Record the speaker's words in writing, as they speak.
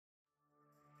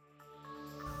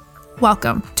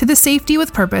Welcome to the Safety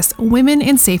with Purpose Women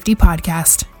in Safety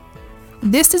podcast.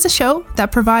 This is a show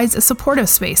that provides a supportive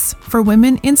space for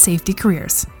women in safety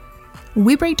careers.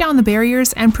 We break down the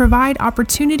barriers and provide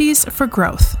opportunities for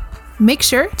growth. Make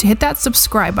sure to hit that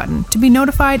subscribe button to be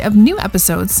notified of new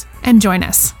episodes and join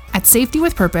us at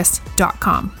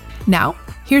safetywithpurpose.com. Now,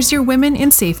 here's your Women in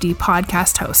Safety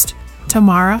podcast host,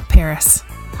 Tamara Paris.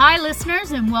 Hi,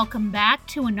 listeners, and welcome back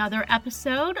to another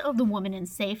episode of the Women in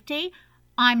Safety.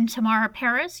 I'm Tamara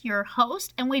Paris, your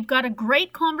host, and we've got a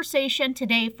great conversation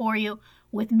today for you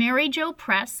with Mary Jo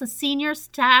Press, the Senior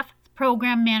Staff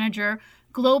Program Manager,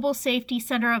 Global Safety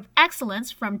Center of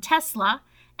Excellence from Tesla,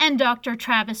 and Dr.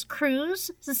 Travis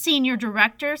Cruz, the Senior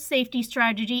Director, Safety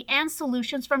Strategy and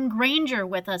Solutions from Grainger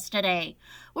with us today.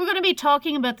 We're going to be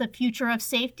talking about the future of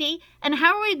safety and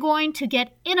how are we going to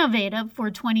get innovative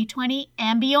for 2020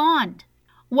 and beyond.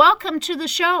 Welcome to the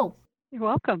show. You're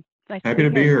welcome. Happy to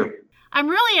be here. I'm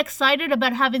really excited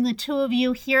about having the two of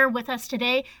you here with us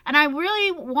today, and I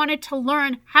really wanted to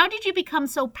learn, how did you become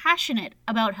so passionate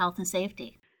about health and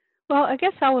safety? Well, I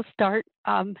guess I will start.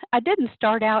 I didn't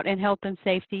start out in health and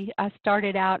safety. I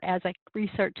started out as a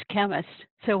research chemist.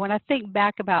 So when I think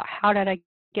back about how did I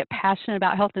get passionate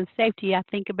about health and safety, I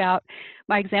think about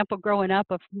my example growing up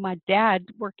of my dad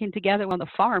working together on the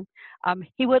farm.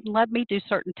 He wouldn't let me do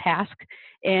certain tasks,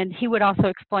 and he would also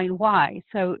explain why.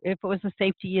 So if it was a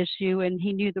safety issue and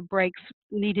he knew the brakes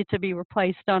needed to be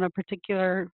replaced on a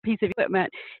particular piece of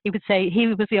equipment, he would say he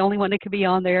was the only one that could be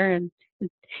on there, and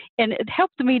it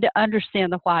helped me to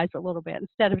understand the whys a little bit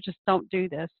instead of just don't do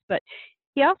this. But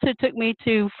he also took me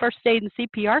to first aid and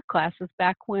CPR classes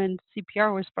back when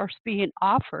CPR was first being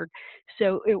offered.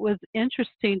 So it was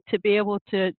interesting to be able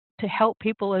to help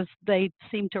people as they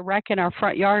seemed to wreck in our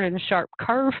front yard in a sharp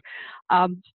curve,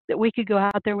 that we could go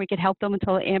out there and we could help them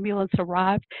until the ambulance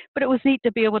arrived. But it was neat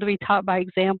to be able to be taught by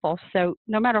example. So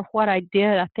no matter what I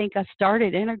did, I think I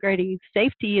started integrating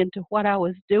safety into what I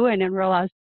was doing and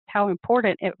realized how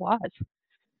important it was.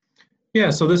 Yeah,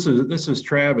 so this is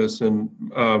Travis, and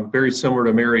very similar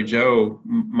to Mary Jo.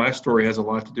 My story has a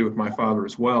lot to do with my father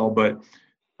as well. But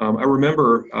I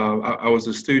remember I was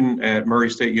a student at Murray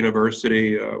State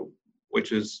University,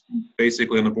 which is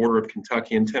basically on the border of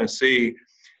Kentucky and Tennessee,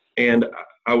 and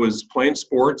I was playing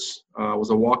sports. I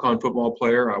was a walk-on football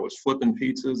player. I was flipping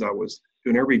pizzas. I was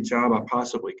doing every job I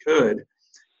possibly could,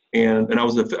 and I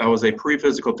was a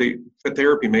pre-physical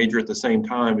therapy major at the same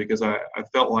time because I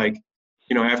felt like,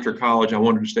 you know, after college, I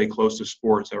wanted to stay close to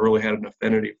sports. I really had an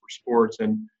affinity for sports.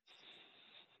 And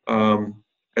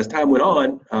as time went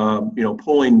on,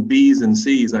 pulling B's and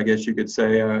C's, I guess you could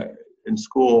say, in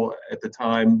school at the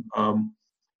time,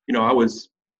 I was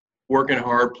working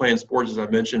hard, playing sports, as I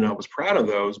mentioned. I was proud of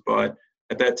those. But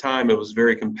at that time, it was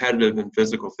very competitive in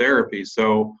physical therapy.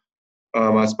 So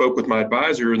I spoke with my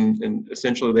advisor, and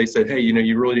essentially they said, hey,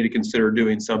 you really need to consider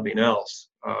doing something else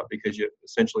because you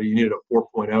needed a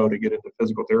 4.0 to get into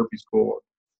physical therapy school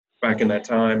back in that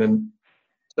time. And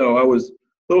so I was a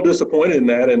little disappointed in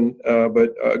that.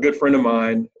 But a good friend of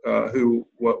mine who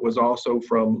was also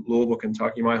from Louisville,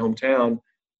 Kentucky, my hometown,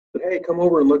 said, hey, come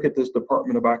over and look at this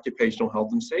Department of Occupational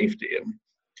Health and Safety.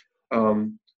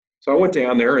 And so I went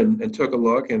down there and took a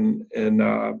look and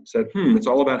said, it's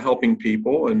all about helping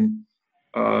people. And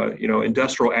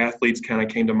industrial athletes kind of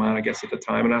came to mind, I guess, at the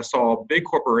time. And I saw big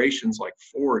corporations like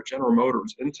Ford, General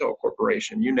Motors, Intel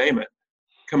Corporation, you name it,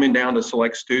 coming down to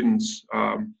select students.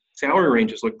 Salary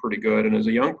ranges looked pretty good. And as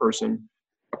a young person,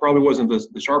 I probably wasn't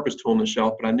the sharpest tool on the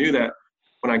shelf, but I knew that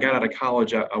when I got out of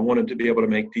college, I wanted to be able to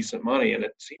make decent money. And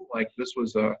it seemed like this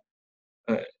was a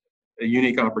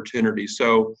unique opportunity.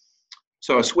 So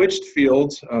I switched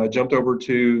fields, jumped over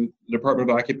to the Department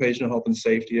of Occupational Health and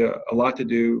Safety, a lot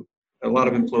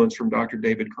of influence from Dr.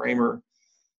 David Kramer.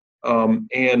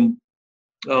 And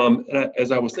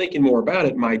as I was thinking more about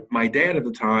it, my dad at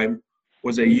the time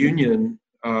was a union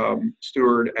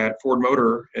steward at Ford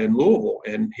Motor in Louisville,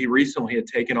 and he recently had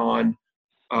taken on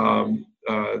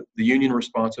the union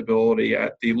responsibility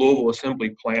at the Louisville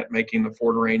assembly plant, making the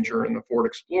Ford Ranger and the Ford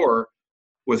Explorer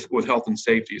with health and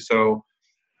safety. So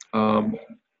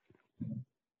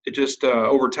it just,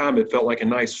 over time, it felt like a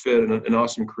nice fit and an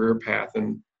awesome career path.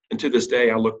 And to this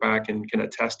day, I look back and can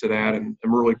attest to that, and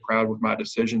I'm really proud with my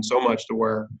decision, so much to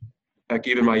where, heck,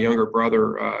 even my younger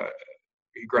brother,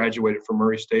 he graduated from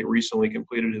Murray State, recently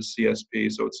completed his CSP,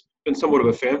 so it's been somewhat of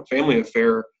a family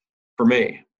affair for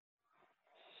me.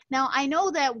 Now, I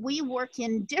know that we work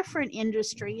in different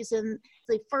industries, and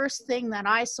the first thing that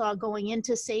I saw going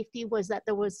into safety was that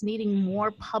there was needing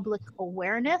more public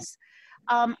awareness.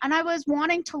 And I was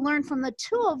wanting to learn from the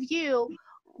two of you,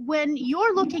 when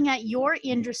you're looking at your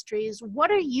industries,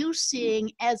 what are you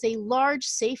seeing as a large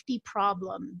safety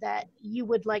problem that you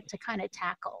would like to kind of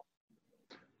tackle?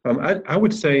 I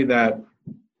would say that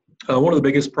one of the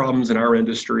biggest problems in our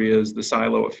industry is the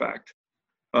silo effect.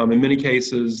 In many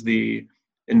cases, the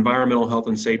environmental health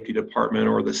and safety department,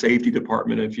 or the safety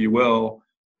department, if you will,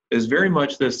 is very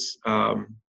much this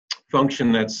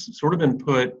function that's sort of been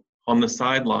put on the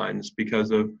sidelines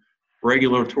because of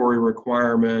regulatory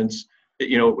requirements.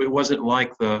 It wasn't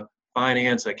like the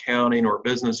finance, accounting, or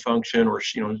business function, or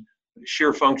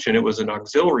sheer function. It was an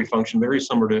auxiliary function, very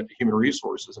similar to human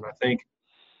resources. And I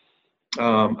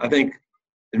think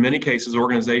in many cases,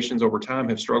 organizations over time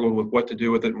have struggled with what to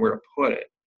do with it and where to put it.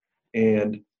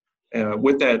 And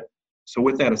with that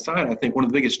aside, I think one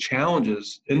of the biggest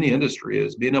challenges in the industry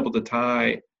is being able to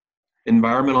tie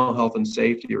environmental health and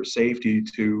safety, or safety,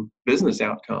 to business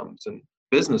outcomes and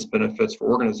business benefits for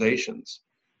organizations.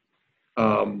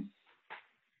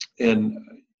 And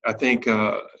I think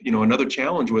another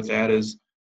challenge with that is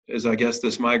I guess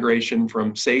this migration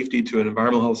from safety to an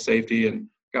environmental health, safety, and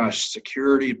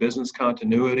security, business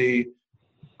continuity,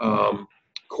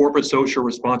 corporate social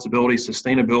responsibility,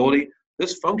 sustainability.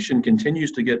 This function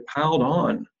continues to get piled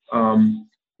on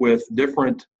with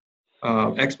different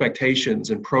expectations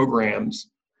and programs,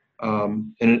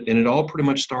 and it all pretty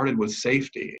much started with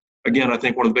safety. Again, I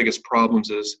think one of the biggest problems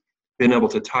is being able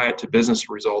to tie it to business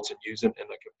results and use it in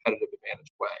a competitive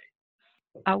advantage way.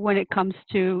 When it comes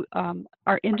to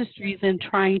our industries and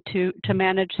trying to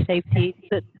manage safety,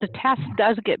 the task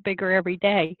does get bigger every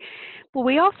day. But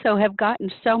we also have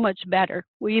gotten so much better.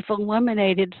 We've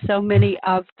eliminated so many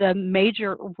of the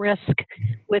major risk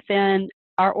within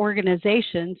our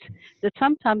organizations that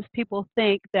sometimes people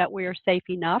think that we are safe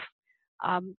enough.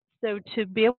 So to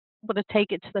be able to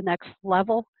take it to the next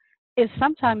level is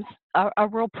sometimes a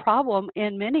real problem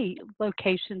in many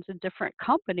locations and different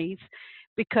companies,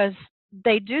 because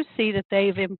they do see that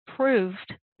they've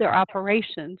improved their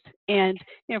operations. And,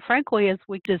 frankly, as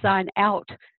we design out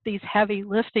these heavy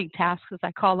lifting tasks, as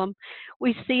I call them,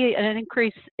 we see an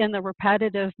increase in the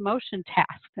repetitive motion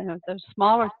tasks, those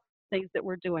smaller things that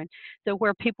we're doing. So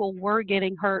where people were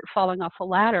getting hurt falling off a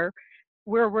ladder,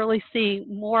 we're really seeing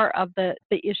more of the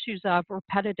issues of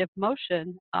repetitive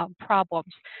motion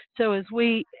problems. So as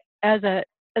we, as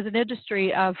an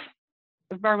industry of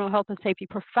environmental health and safety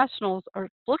professionals, are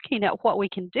looking at what we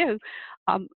can do,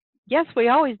 yes, we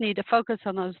always need to focus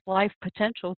on those life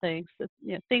potential things,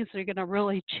 things that are going to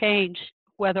really change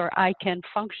whether I can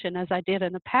function as I did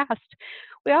in the past.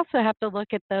 We also have to look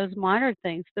at those minor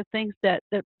things, the things that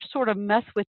sort of mess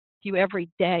with you every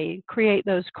day and create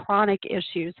those chronic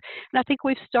issues. And I think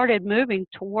we've started moving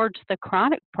towards the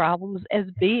chronic problems as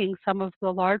being some of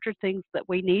the larger things that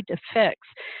we need to fix.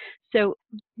 So,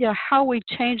 how we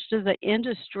changed as an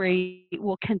industry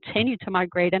will continue to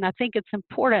migrate. And I think it's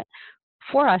important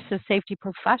for us as safety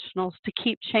professionals to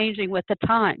keep changing with the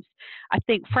times. I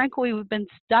think, frankly, we've been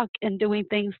stuck in doing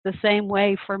things the same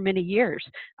way for many years.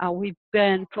 We've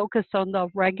been focused on the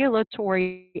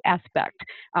regulatory aspect.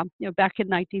 Back in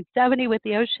 1970 with the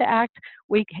OSHA Act,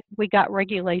 we got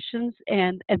regulations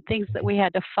and things that we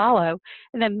had to follow.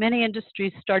 And then many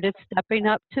industries started stepping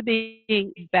up to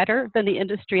being better than the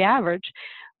industry average.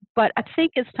 But I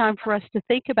think it's time for us to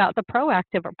think about the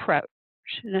proactive approach.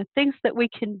 Things that we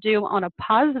can do on a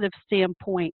positive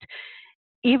standpoint,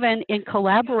 even in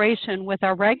collaboration with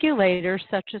our regulators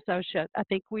such as OSHA. I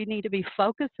think we need to be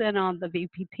focusing on the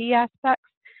VPP aspects,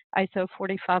 ISO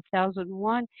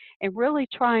 45001, and really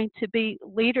trying to be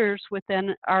leaders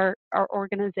within our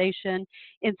organization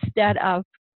instead of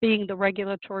being the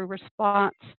regulatory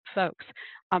response folks.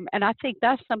 And I think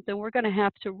that's something we're going to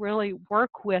have to really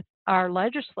work with our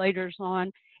legislators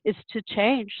on, is to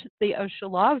change the OSHA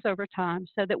laws over time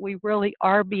so that we really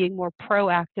are being more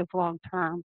proactive long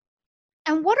term.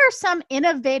 And what are some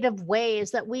innovative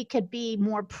ways that we could be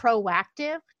more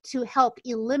proactive to help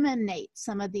eliminate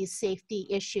some of these safety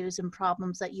issues and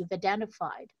problems that you've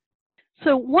identified?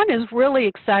 So one is really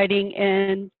exciting,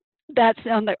 and that's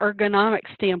on the ergonomic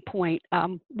standpoint.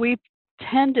 We've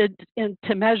tended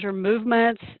to measure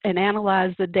movements and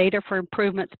analyze the data for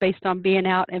improvements based on being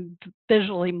out and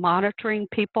visually monitoring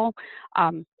people.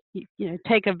 You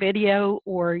take a video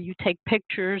or you take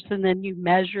pictures and then you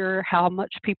measure how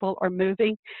much people are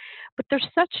moving. But there's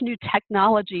such new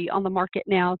technology on the market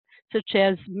now, such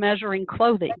as measuring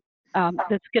clothing,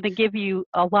 that's going to give you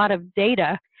a lot of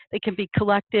data They can be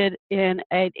collected in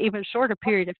an even shorter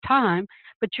period of time,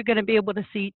 but you're going to be able to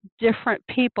see different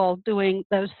people doing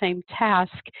those same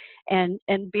tasks and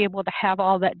be able to have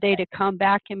all that data come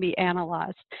back and be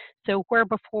analyzed. So where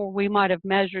before we might have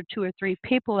measured 2 or 3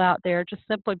 people out there just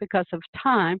simply because of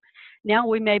time, now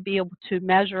we may be able to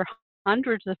measure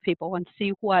hundreds of people and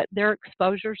see what their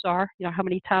exposures are, how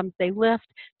many times they lift,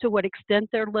 to what extent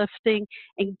they're lifting,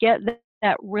 and get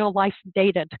that real life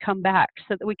data to come back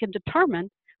so that we can determine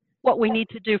what we need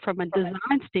to do from a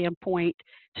design standpoint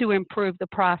to improve the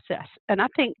process. And I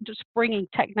think just bringing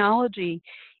technology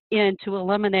in to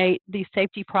eliminate these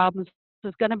safety problems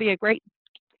is going to be a great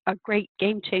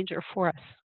game changer for us.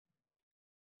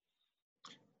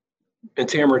 And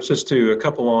Tamara, just to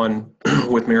couple on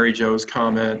with Mary Jo's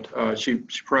comment, she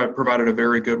provided a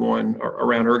very good one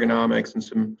around ergonomics and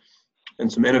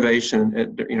some innovation,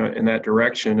 in that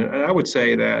direction. And I would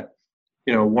say that,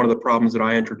 one of the problems that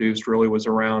I introduced really was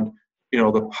around,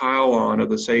 the pile-on of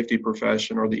the safety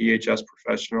profession or the EHS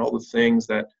profession, all the things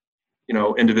that,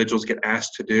 individuals get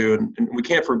asked to do. And we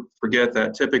can't forget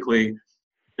that typically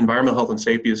environmental health and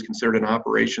safety is considered an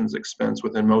operations expense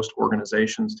within most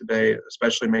organizations today,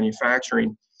 especially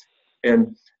manufacturing.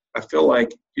 And I feel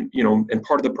like, and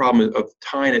part of the problem of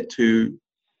tying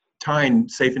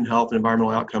safe and health and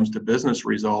environmental outcomes to business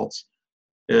results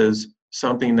is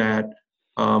something that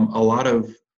a lot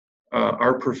of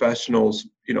our professionals,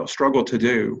 struggle to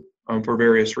do for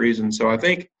various reasons. So I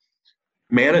think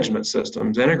management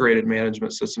systems, integrated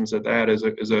management systems at that is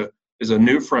a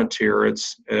new frontier.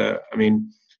 It's,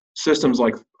 systems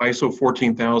like ISO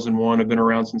 14001 have been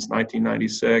around since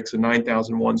 1996, and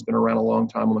 9001 has been around a long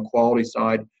time on the quality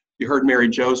side. You heard Mary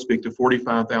Jo speak to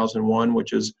 45001,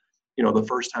 which is, the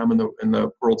first time in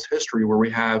the world's history where we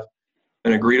have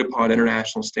an agreed upon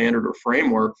international standard or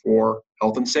framework for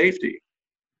health and safety.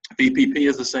 VPP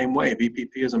is the same way. VPP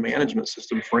is a management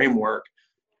system framework.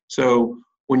 So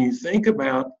when you think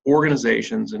about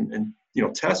organizations and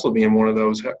Tesla being one of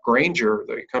those, Grainger,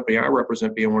 the company I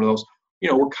represent, being one of those,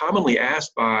 we're commonly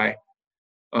asked by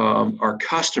our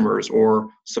customers or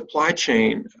supply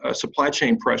chain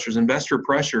pressures, investor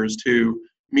pressures to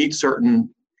meet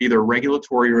certain either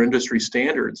regulatory or industry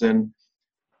standards. And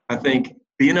I think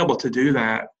being able to do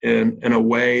that in a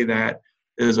way that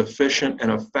is efficient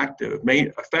and effective,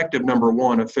 effective number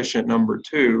one, efficient number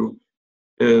two,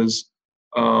 is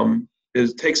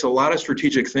takes a lot of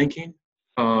strategic thinking,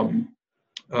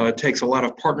 takes a lot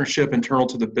of partnership internal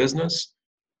to the business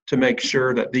to make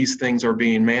sure that these things are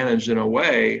being managed in a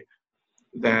way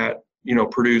that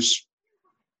produce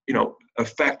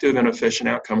effective and efficient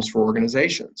outcomes for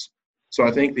organizations. So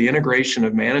I think the integration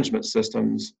of management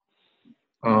systems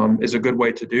is a good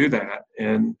way to do that,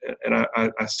 and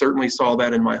I certainly saw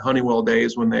that in my Honeywell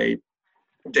days when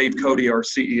Dave Cote, our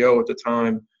CEO at the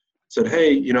time, said,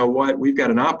 "Hey, you know what? We've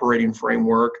got an operating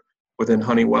framework within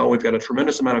Honeywell. We've got a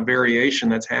tremendous amount of variation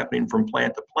that's happening from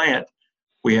plant to plant.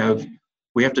 We have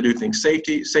to do things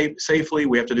safely.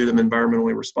 We have to do them in an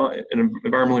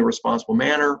environmentally responsible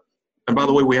manner. And by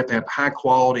the way, we have to have high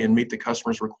quality and meet the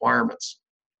customer's requirements."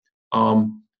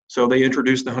 So they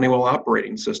introduced the Honeywell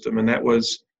operating system, and that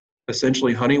was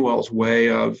essentially Honeywell's way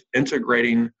of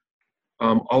integrating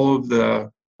all of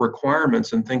the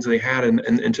requirements and things they had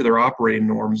into their operating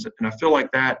norms. And I feel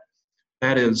like that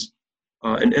is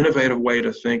an innovative way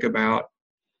to think about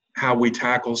how we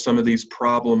tackle some of these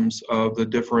problems of the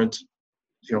different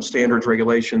standards,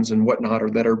 regulations, and whatnot, or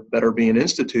that are being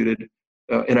instituted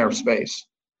in our space.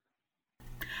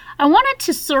 I wanted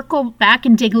to circle back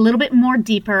and dig a little bit more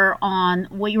deeper on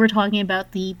what you were talking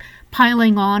about, the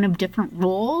piling on of different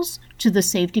roles to the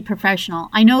safety professional.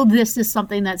 I know this is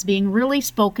something that's being really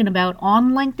spoken about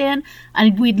on LinkedIn,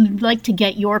 and we'd like to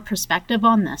get your perspective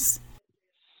on this.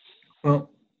 Well,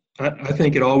 I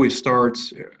think it always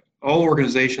starts, all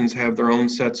organizations have their own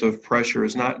sets of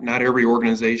pressures. Not every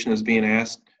organization is being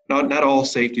asked, not all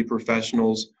safety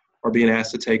professionals are being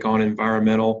asked to take on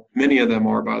environmental. Many of them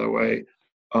are, by the way.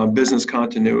 Business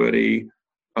continuity,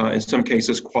 in some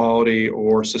cases quality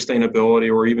or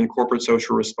sustainability, or even corporate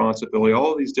social responsibility,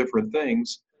 all of these different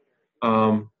things.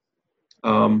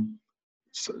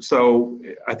 So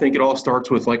I think it all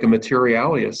starts with like a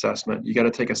materiality assessment. You got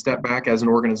to take a step back as an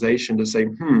organization to say,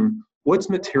 what's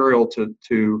material to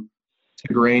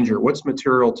Grainger? What's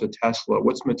material to Tesla?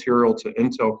 What's material to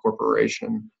Intel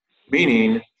Corporation?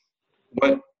 Meaning,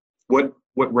 what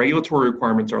regulatory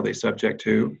requirements are they subject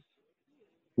to?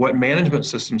 What management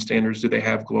system standards do they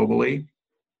have globally?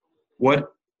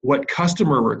 What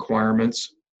customer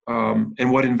requirements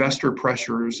and what investor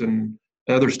pressures and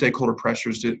other stakeholder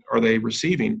pressures are they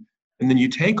receiving? And then you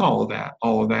take all of that,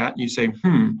 and you say,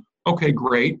 okay,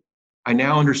 great. I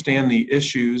now understand the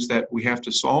issues that we have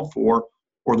to solve for,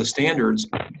 or the standards.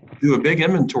 Do a big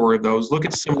inventory of those, look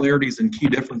at similarities and key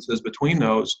differences between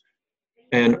those,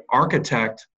 and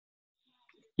architect,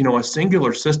 a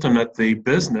singular system that the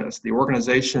business, the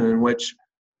organization in which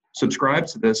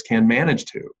subscribes to this can manage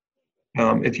to.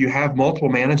 If you have multiple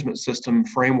management system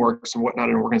frameworks and whatnot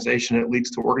in an organization, it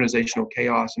leads to organizational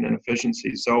chaos and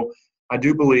inefficiency. So I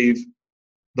do believe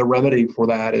the remedy for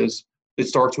that is it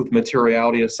starts with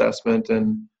materiality assessment,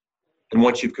 and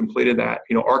once you've completed that,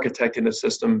 architecting a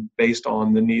system based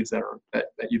on the needs that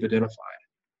you've identified.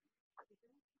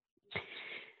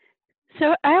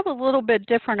 So I have a little bit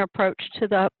different approach to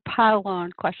the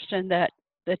pylon question that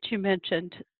you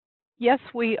mentioned. Yes,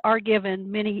 we are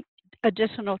given many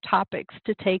additional topics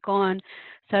to take on,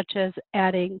 such as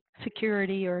adding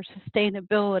security or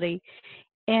sustainability.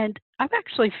 And I've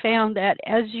actually found that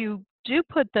as you do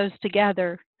put those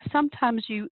together, sometimes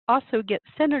you also get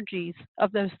synergies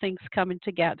of those things coming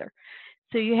together.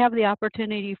 So you have the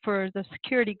opportunity for the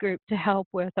security group to help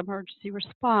with emergency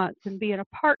response and being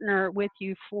a partner with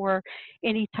you for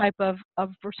any type of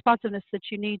responsiveness that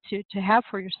you need to have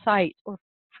for your site or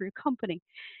for your company.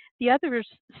 The other is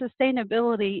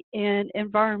sustainability and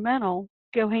environmental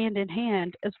go hand in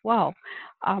hand as well.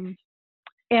 And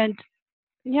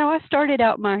I started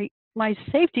out my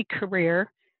safety career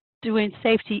doing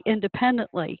safety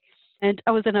independently. And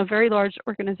I was in a very large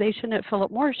organization at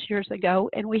Philip Morris years ago,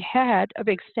 and we had a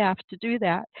big staff to do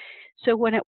that. So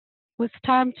when it was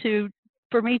time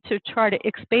for me to try to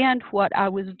expand what I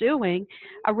was doing,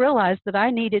 I realized that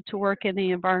I needed to work in the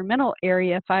environmental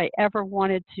area if I ever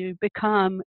wanted to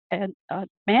become a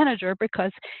manager,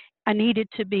 because I needed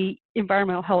to be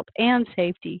environmental health and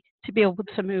safety to be able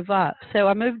to move up. So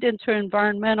I moved into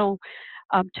environmental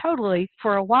totally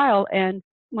for a while, and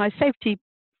my safety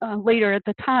leader at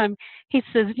the time, he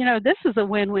says, this is a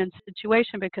win-win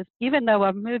situation, because even though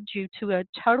I've moved you to a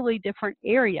totally different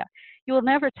area, you will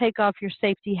never take off your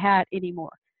safety hat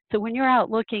anymore. So when you're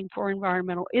out looking for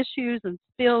environmental issues and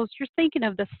spills, you're thinking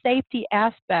of the safety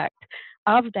aspect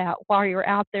of that while you're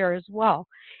out there as well.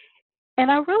 And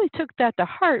I really took that to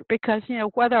heart, because,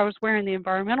 whether I was wearing the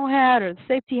environmental hat or the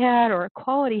safety hat or a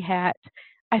quality hat,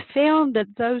 I found that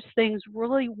those things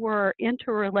really were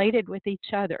interrelated with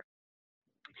each other.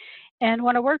 And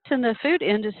when I worked in the food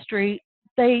industry,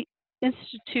 they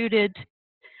instituted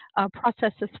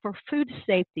processes for food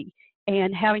safety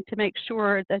and having to make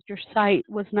sure that your site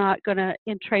was not going to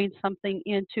entrain something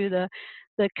into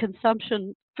the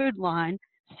consumption food line.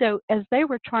 So as they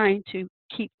were trying to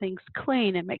keep things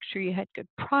clean and make sure you had good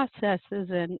processes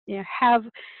and have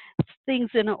things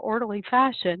in an orderly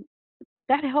fashion,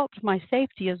 that helped my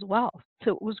safety as well.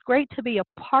 So it was great to be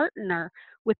a partner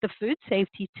with the food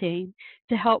safety team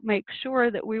to help make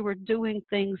sure that we were doing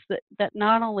things that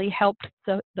not only helped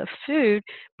the food,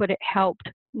 but it helped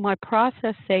my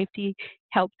process safety,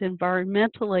 helped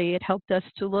environmentally. It helped us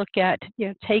to look at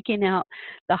taking out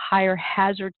the higher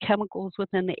hazard chemicals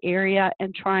within the area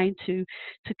and trying to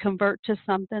convert to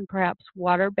something perhaps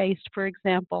water-based, for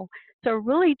example. So I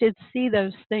really did see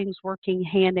those things working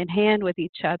hand in hand with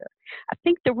each other. I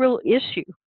think the real issue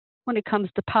when it comes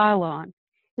to pylon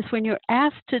is when you're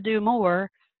asked to do more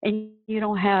and you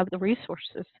don't have the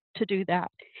resources to do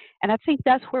that. And I think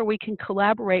that's where we can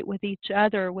collaborate with each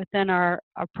other within our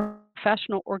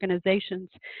professional organizations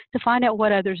to find out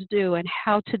what others do and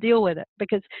how to deal with it.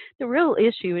 Because the real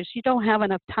issue is you don't have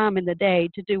enough time in the day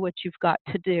to do what you've got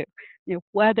to do.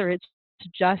 Whether it's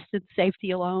just in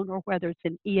safety alone or whether it's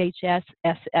in EHS,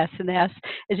 SS&S,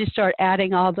 as you start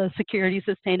adding all the security,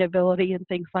 sustainability, and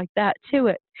things like that to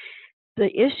it.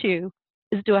 The issue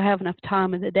is, do I have enough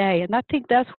time in the day? And I think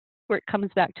that's where it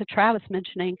comes back to Travis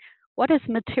mentioning what is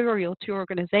material to your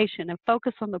organization, and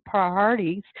focus on the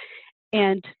priorities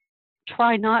and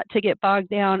try not to get bogged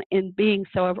down in being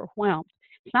so overwhelmed.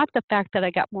 It's not the fact that I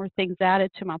got more things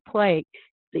added to my plate.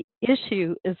 The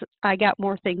issue is I got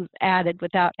more things added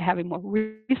without having more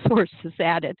resources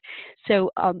added. So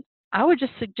I would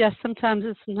just suggest sometimes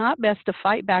it's not best to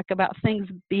fight back about things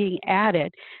being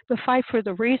added, but fight for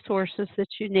the resources that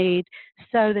you need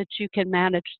so that you can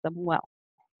manage them well.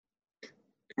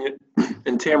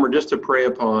 And Tamara, just to prey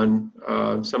upon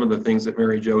some of the things that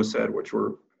Mary Jo said, which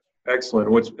were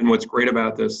excellent. What's great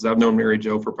about this is I've known Mary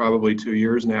Jo for probably 2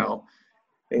 years now,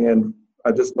 and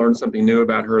I just learned something new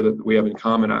about her that we have in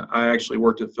common. I actually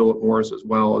worked at Philip Morris as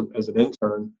well as an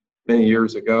intern many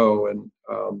years ago, and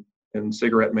in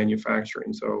cigarette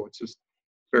manufacturing. So it's just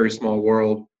a very small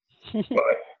world.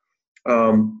 But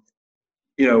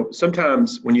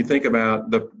sometimes when you think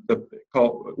about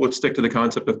let's stick to the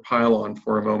concept of pylon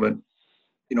for a moment.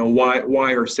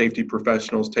 why are safety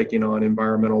professionals taking on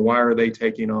environmental? Why are they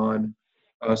taking on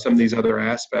some of these other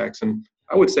aspects? And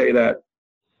I would say that,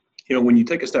 when you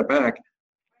take a step back,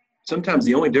 sometimes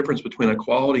the only difference between a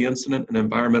quality incident, an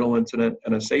environmental incident,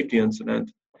 and a safety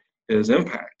incident is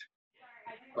impact.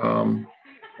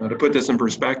 To put this in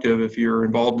perspective, if you're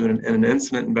involved in an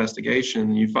incident investigation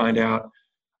and you find out,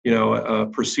 a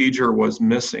procedure was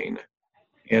missing,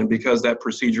 and because that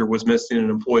procedure was missing and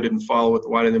an employee didn't follow it,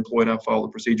 why did the employee not follow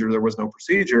the procedure? There was no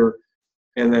procedure.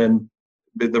 And then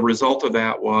the result of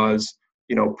that was,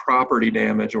 property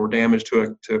damage or damage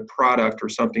to a product or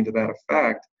something to that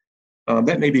effect.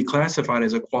 That may be classified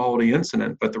as a quality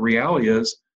incident, but the reality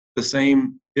is the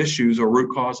same issues or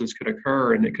root causes could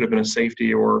occur, and it could have been a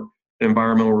safety or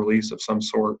environmental release of some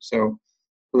sort. So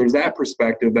there's that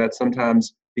perspective that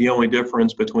sometimes the only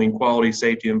difference between quality,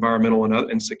 safety, environmental,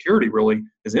 and security really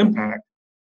is impact.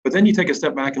 But then you take a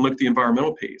step back and look at the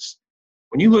environmental piece.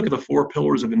 When you look at the 4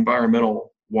 pillars of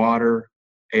environmental: water,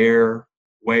 air,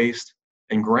 waste,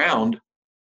 and ground,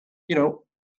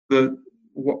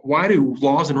 why do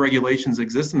laws and regulations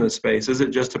exist in this space? Is it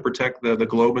just to protect the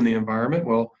globe and the environment?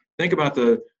 Well, think about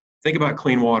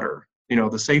clean water.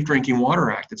 The Safe Drinking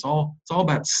Water Act. It's all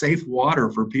about safe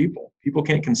water for people. People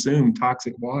can't consume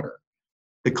toxic water.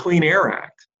 The Clean Air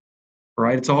Act,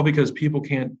 right? It's all because people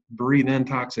can't breathe in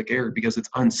toxic air because it's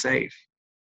unsafe.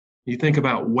 You think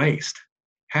about waste,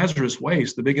 hazardous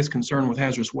waste. The biggest concern with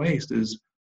hazardous waste is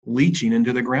leaching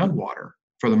into the groundwater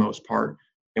for the most part,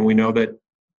 and we know that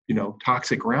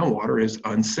toxic groundwater is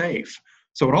unsafe.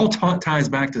 So it all ties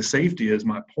back to safety, is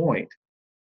my point.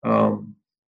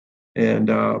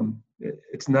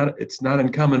 It's not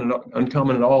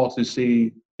uncommon at all to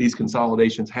see these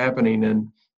consolidations happening. And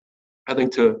I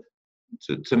think to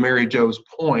Mary Jo's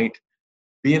point,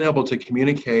 being able to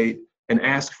communicate and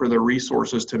ask for the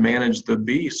resources to manage the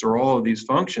beast or all of these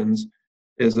functions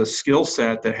is a skill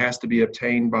set that has to be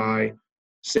obtained by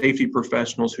safety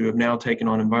professionals who have now taken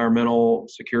on environmental,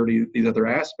 security, these other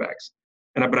aspects.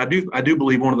 But I do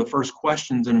believe one of the first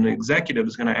questions an executive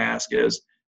is going to ask is,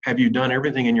 have you done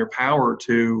everything in your power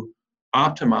to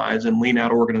optimize and lean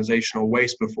out organizational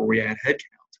waste before we add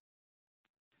headcount?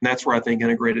 And that's where I think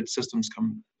integrated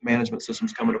management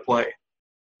systems come into play.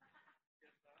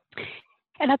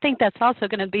 And I think that's also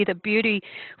going to be the beauty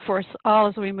for us all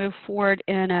as we move forward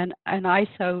in an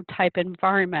ISO type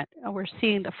environment. We're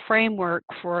seeing the framework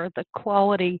for the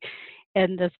quality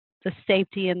and the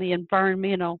safety and the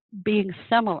environmental being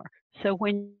similar. So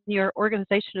when your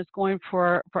organization is going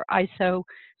for ISO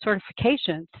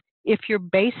certifications, if your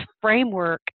base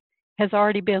framework has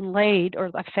already been laid, or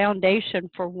the foundation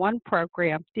for one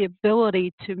program, the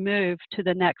ability to move to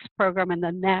the next program and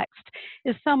the next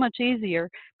is so much easier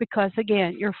because,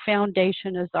 again, your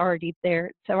foundation is already there.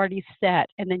 It's already set,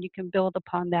 and then you can build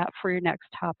upon that for your next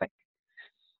topic.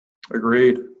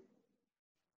 Agreed.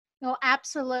 No,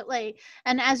 absolutely.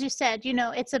 And as you said,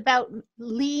 it's about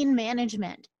lean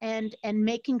management and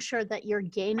making sure that you're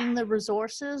gaining the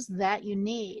resources that you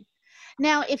need.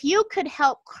 Now, if you could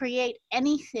help create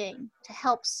anything to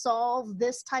help solve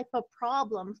this type of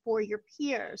problem for your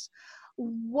peers,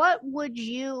 what would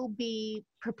you be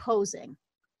proposing?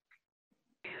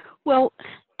 Well,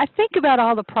 I think about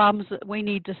all the problems that we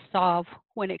need to solve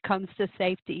when it comes to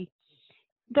safety.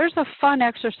 There's a fun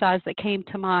exercise that came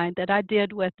to mind that I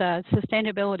did with a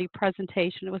sustainability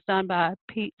presentation. It was done by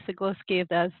Pete Zaglisky of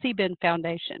the CBIN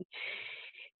Foundation.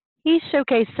 He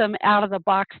showcased some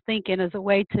out-of-the-box thinking as a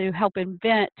way to help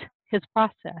invent his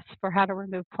process for how to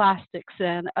remove plastics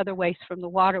and other waste from the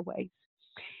waterways.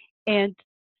 And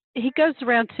he goes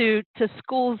around to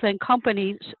schools and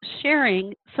companies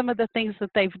sharing some of the things that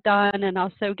they've done and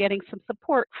also getting some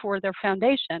support for their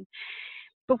foundation.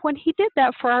 But when he did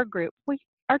that for our group,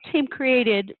 our team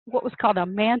created what was called a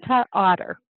manta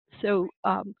otter. So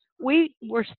we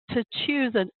were to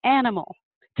choose an animal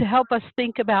to help us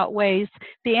think about ways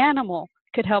the animal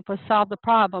could help us solve the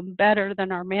problem better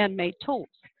than our man-made tools.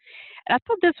 And I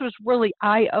thought this was really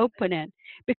eye-opening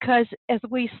because as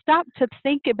we stop to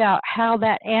think about how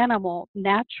that animal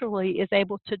naturally is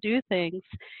able to do things,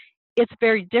 it's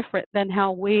very different than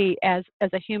how we as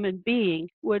a human being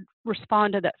would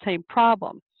respond to that same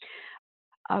problem.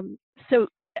 So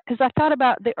as I thought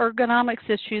about the ergonomics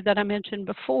issue that I mentioned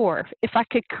before, if I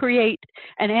could create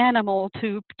an animal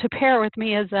to pair with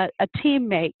me as a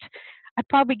teammate, I'd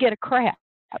probably get a crab.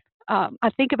 I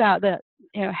think about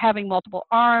having multiple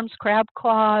arms, crab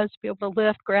claws, be able to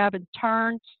lift, grab, and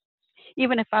turn.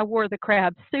 Even if I wore the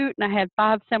crab suit and I had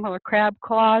 5 similar crab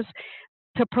claws,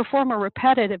 to perform a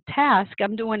repetitive task,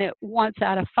 I'm doing it once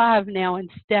out of 5 now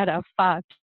instead of 5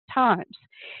 times.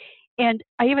 And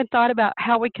I even thought about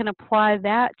how we can apply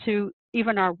that to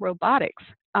even our robotics.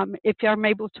 If I'm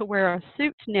able to wear a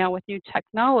suit now with new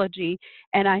technology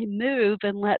and I move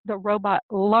and let the robot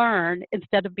learn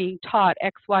instead of being taught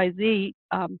XYZ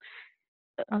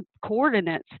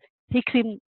coordinates, he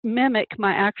can mimic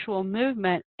my actual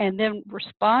movement and then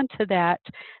respond to that.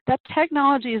 That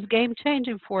technology is game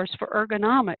changing for us for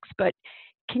ergonomics, but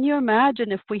can you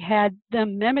imagine if we had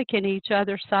them mimicking each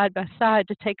other side by side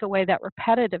to take away that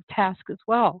repetitive task as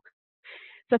well?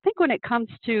 So I think when it comes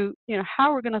to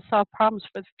how we're going to solve problems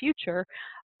for the future,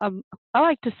 I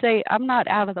like to say I'm not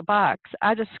out of the box.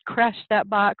 I just crashed that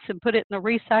box and put it in the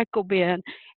recycle bin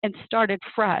and started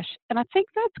fresh. And I think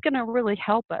that's going to really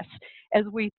help us as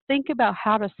we think about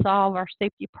how to solve our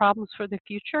safety problems for the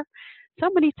future. So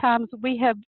many times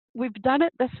we've done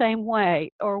it the same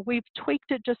way, or we've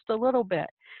tweaked it just a little bit,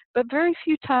 but very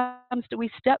few times do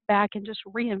we step back and just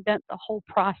reinvent the whole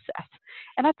process.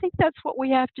 And I think that's what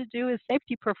we have to do as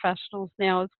safety professionals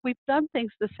now, is we've done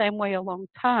things the same way a long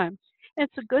time. And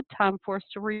it's a good time for us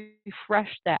to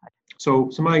refresh that. So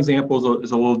some of my examples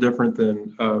is a little different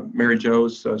than Mary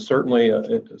Jo's. Certainly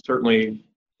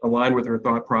aligned with her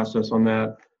thought process on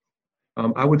that.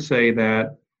 I would say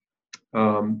that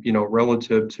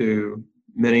relative to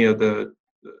many of the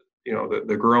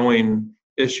growing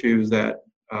issues that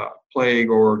plague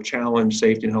or challenge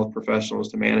safety and health professionals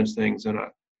to manage things in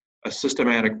a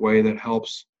systematic way that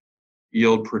helps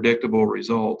yield predictable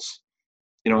results.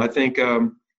 I think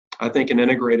an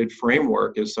integrated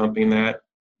framework is something that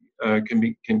can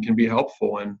be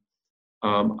helpful. And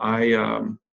I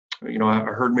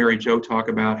heard Mary Jo talk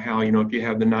about how if you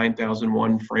have the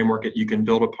 9001 framework, you can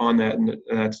build upon that, and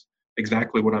that's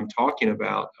exactly what I'm talking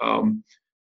about.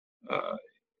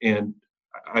 And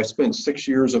I spent 6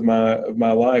 years of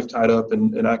my life tied up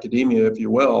in academia, if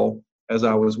you will, as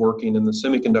I was working in the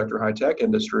semiconductor high tech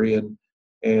industry,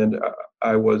 and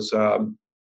I was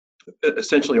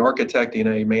essentially architecting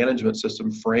a management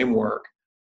system framework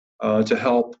to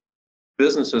help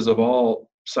businesses of all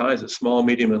sizes, small,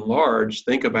 medium, and large,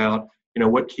 think about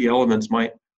what key elements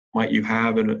might you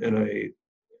have in an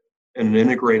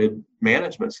integrated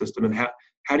management system, and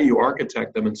how do you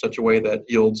architect them in such a way that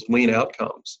yields lean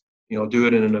outcomes? Do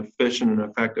it in an efficient and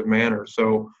effective manner.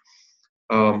 So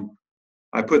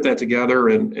I put that together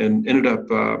and ended up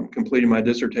completing my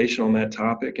dissertation on that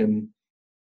topic, and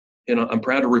I'm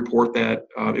proud to report that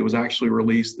it was actually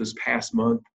released this past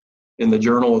month in the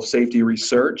Journal of Safety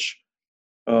Research.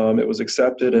 It was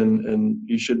accepted, and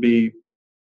you should be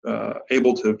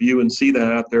able to view and see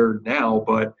that out there now.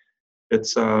 But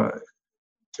it's to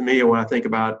me, when I think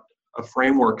about a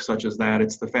framework such as that,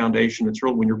 it's the foundation. It's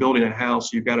real. When you're building a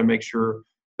house, you've got to make sure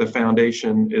the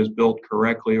foundation is built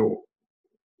correctly, or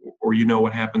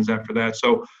what happens after that.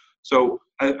 So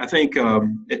I think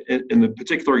in the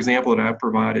particular example that I've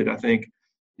provided, I think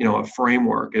a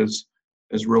framework is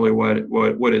really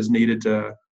what is needed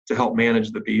to help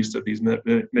manage the beast of these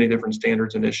many different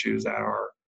standards and issues that are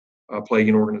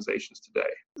plaguing organizations today.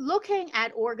 Looking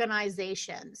at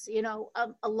organizations,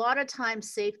 a lot of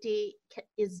times safety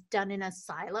is done in a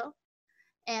silo.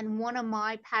 And one of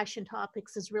my passion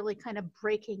topics is really kind of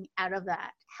breaking out of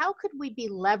that. How could we be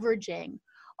leveraging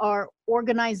our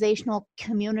organizational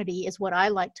community, is what I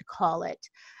like to call it,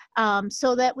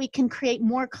 so that we can create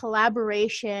more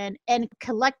collaboration and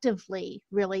collectively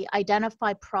really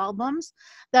identify problems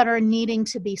that are needing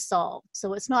to be solved?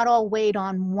 So it's not all weighed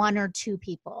on one or two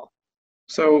people.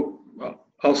 So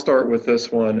I'll start with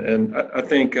this one. And I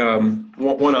think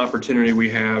one opportunity we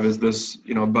have is this,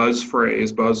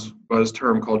 buzz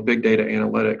term called big data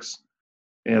analytics.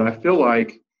 And I feel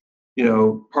like,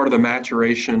 part of the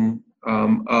maturation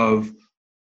of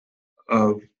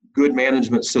good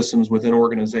management systems within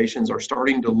organizations are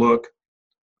starting to look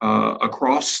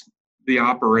across the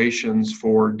operations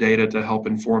for data to help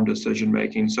inform decision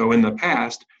making. So in the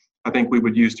past, I think we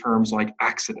would use terms like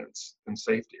accidents and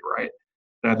safety, right?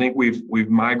 And I think we've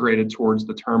migrated towards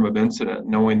the term of incident,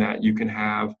 knowing that you can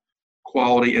have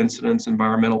quality incidents,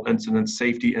 environmental incidents,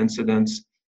 safety incidents.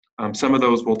 Some of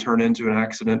those will turn into an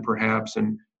accident perhaps,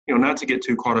 and not to get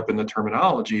too caught up in the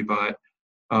terminology, but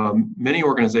many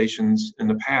organizations in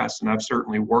the past, and I've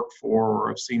certainly worked for or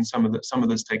have seen some of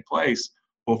this take place,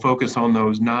 will focus on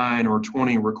those 9 or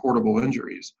 20 recordable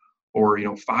injuries, or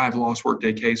 5 lost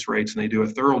workday case rates, and they do a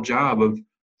thorough job of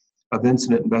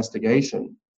incident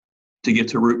investigation to get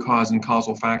to root cause and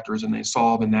causal factors, and they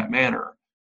solve in that manner.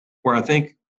 Where I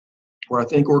think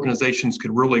organizations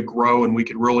could really grow, and we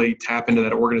could really tap into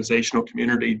that organizational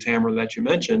community, Tamara, that you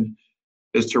mentioned,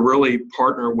 is to really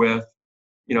partner with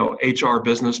HR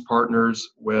business partners,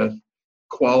 with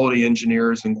quality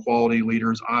engineers and quality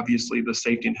leaders, obviously the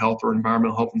safety and health or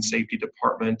environmental health and safety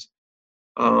department.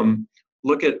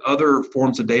 Look at other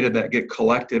forms of data that get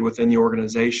collected within the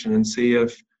organization and see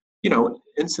if,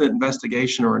 incident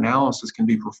investigation or analysis can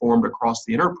be performed across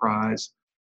the enterprise,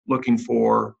 looking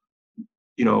for,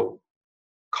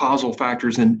 causal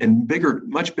factors and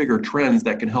much bigger trends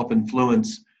that can help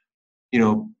influence,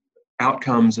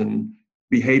 outcomes and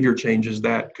behavior changes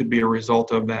that could be a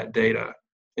result of that data,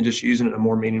 and just using it in a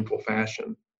more meaningful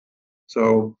fashion.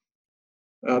 So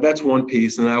that's one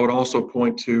piece. And I would also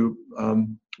point to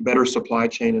better supply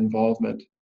chain involvement,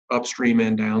 upstream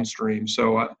and downstream.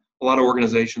 So a lot of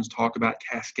organizations talk about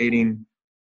cascading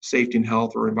safety and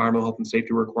health or environmental health and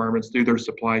safety requirements through their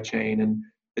supply chain. And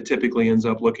it typically ends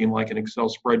up looking like an Excel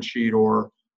spreadsheet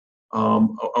or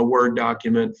a Word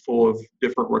document full of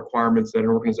different requirements that an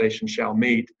organization shall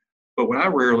meet. But what I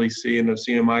rarely see and have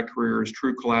seen in my career is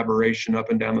true collaboration up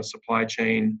and down the supply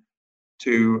chain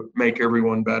to make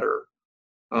everyone better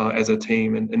as a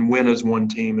team and win as one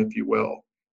team, if you will.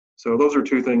 So those are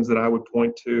two things that I would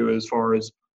point to as far as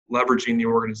leveraging the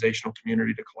organizational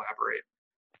community to collaborate.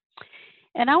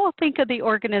 And I will think of the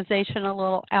organization a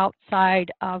little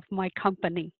outside of my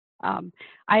company.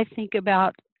 I think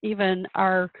about even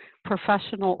our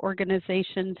professional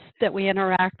organizations that we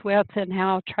interact with and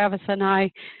how Travis and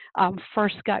I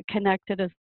first got connected as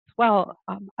well.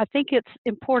 I think it's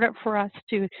important for us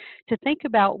to think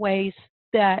about ways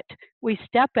that we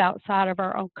step outside of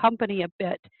our own company a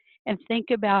bit and think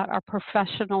about our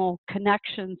professional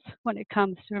connections when it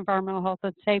comes to environmental health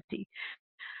and safety.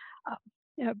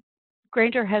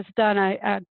 Grainger has done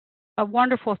a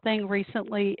wonderful thing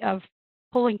recently of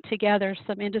pulling together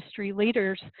some industry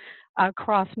leaders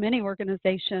across many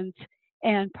organizations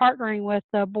and partnering with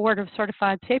the Board of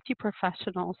Certified Safety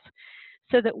Professionals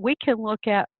so that we can look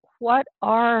at what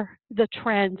are the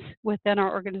trends within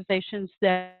our organizations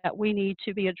that we need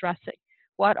to be addressing.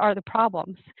 What are the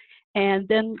problems? And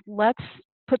then let's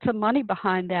put some money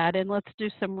behind that and let's do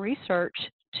some research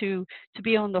to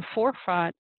be on the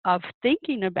forefront of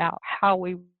thinking about how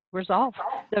we resolve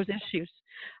those issues.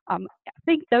 I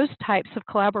think those types of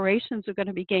collaborations are going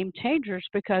to be game changers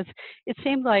because it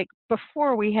seemed like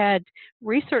before we had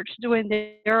research doing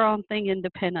their own thing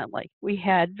independently. We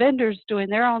had vendors doing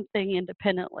their own thing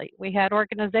independently. We had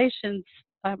organizations,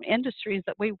 industries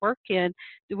that we work in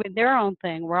doing their own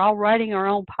thing. We're all writing our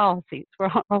own policies. We're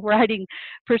all writing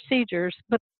procedures,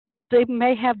 but they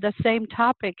may have the same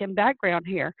topic and background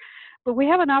here. But we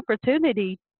have an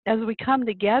opportunity as we come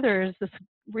together as this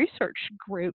research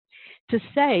group to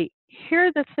say, here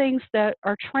are the things that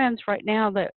are trends right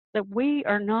now that we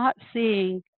are not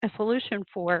seeing a solution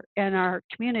for in our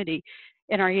community,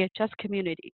 in our EHS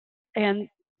community. And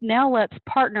now let's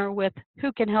partner with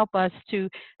who can help us to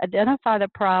identify the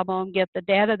problem, get the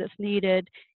data that's needed,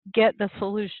 get the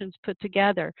solutions put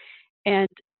together. And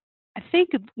I think,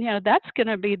 that's going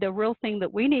to be the real thing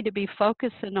that we need to be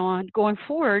focusing on going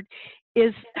forward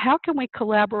is how can we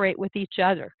collaborate with each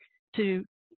other to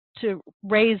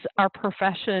raise our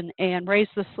profession and raise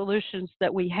the solutions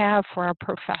that we have for our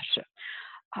profession.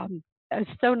 It's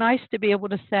so nice to be able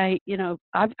to say,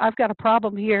 I've got a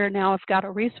problem here. Now I've got a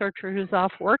researcher who's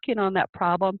off working on that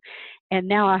problem. And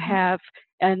now I have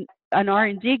an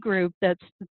R&D group that's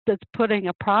putting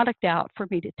a product out for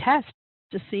me to test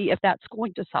to see if that's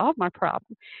going to solve my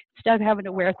problem. Instead of having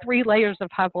to wear 3 layers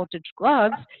of high voltage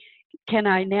gloves, can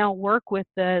I now work with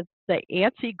the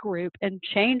ANSI group and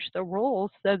change the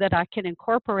rules so that I can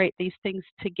incorporate these things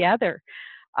together?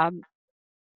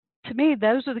 To me,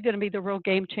 those are going to be the real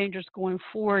game changers going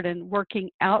forward and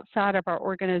working outside of our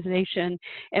organization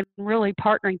and really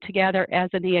partnering together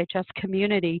as an EHS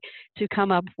community to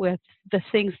come up with the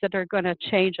things that are going to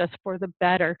change us for the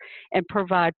better and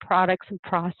provide products and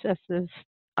processes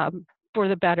for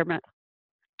the betterment.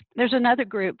 There's another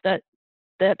group that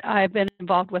I've been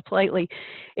involved with lately.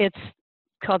 It's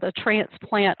called the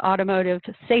Transplant Automotive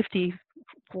Safety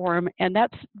Forum, and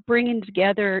that's bringing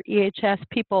together EHS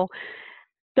people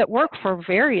that work for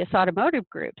various automotive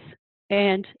groups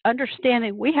and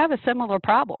understanding we have a similar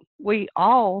problem. We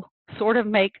all sort of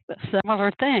make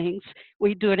similar things.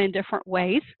 We do it in different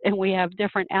ways and we have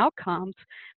different outcomes,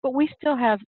 but we still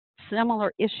have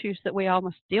similar issues that we all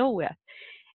must deal with.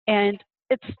 And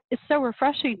it's so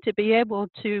refreshing to be able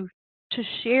to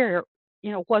share,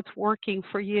 what's working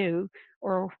for you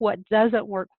or what doesn't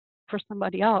work for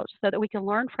somebody else so that we can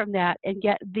learn from that and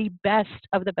get the best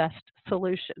of the best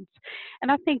solutions.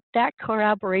 And I think that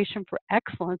collaboration for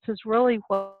excellence is really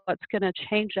what's going to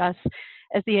change us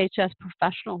as EHS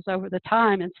professionals over the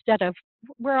time. Instead of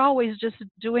we're always just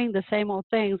doing the same old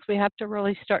things, we have to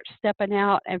really start stepping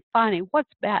out and finding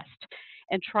what's best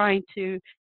and trying to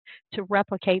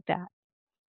replicate that.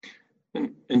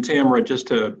 And Tamara,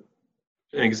 just an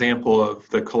example of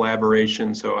the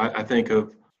collaboration. So I think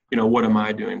of, what am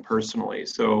I doing personally?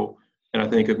 So, and I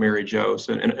think of Mary Jo.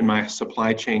 So, and my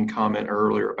supply chain comment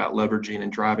earlier about leveraging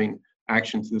and driving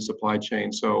action through the supply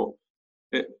chain. So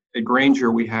at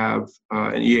Grainger, we have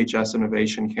an EHS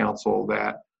Innovation Council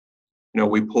that,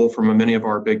 we pull from many of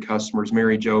our big customers,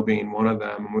 Mary Jo being one of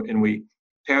them, and we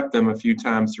tap them a few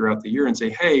times throughout the year and say,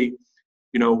 hey,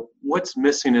 what's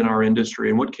missing in our industry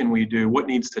and what can we do? What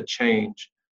needs to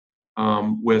change?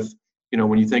 With,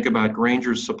 when you think about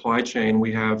Grainger's supply chain,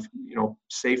 we have,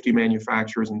 safety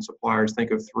manufacturers and suppliers.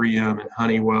 Think of 3M and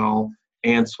Honeywell,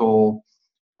 Ansell,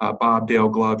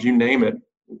 Bobdale Gloves, you name it.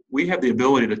 We have the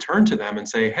ability to turn to them and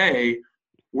say, hey,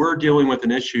 we're dealing with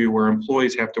an issue where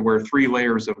employees have to wear 3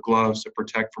 layers of gloves to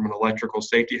protect from an electrical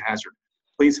safety hazard.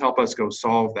 Please help us go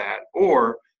solve that.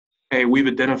 Or, hey, we've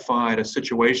identified a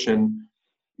situation,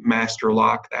 master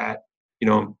lock, that,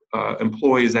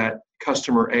 employees at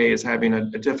customer A is having a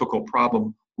difficult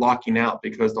problem locking out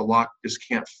because the lock just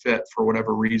can't fit for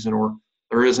whatever reason, or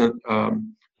there isn't,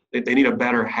 they need a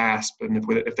better hasp. And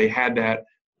if they had that,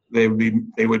 they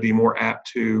would be more apt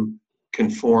to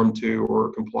conform to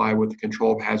or comply with the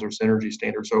Control of Hazardous Energy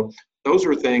Standard. So those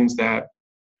are things that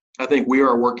I think we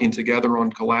are working together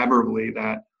on collaboratively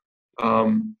that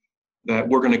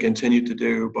we're going to continue to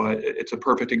do, but it's a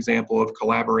perfect example of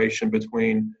collaboration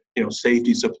between,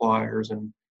 safety suppliers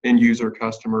and end user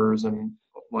customers and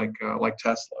like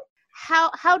Tesla.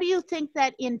 How do you think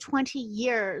that in 20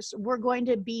 years we're going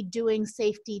to be doing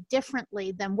safety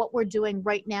differently than what we're doing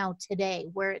right now today,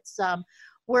 where it's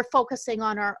we're focusing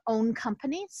on our own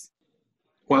companies?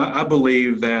 Well, I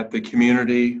believe that the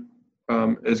community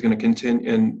is going to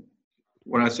continue, and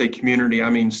when I say community, I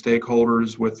mean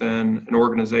stakeholders within an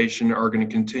organization are going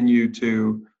to continue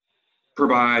to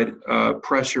provide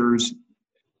pressures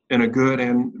in a good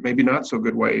and maybe not so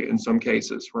good way in some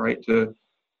cases, right? To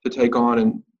take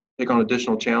on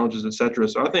additional challenges, et cetera.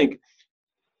 So I think,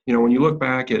 when you look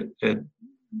back at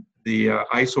the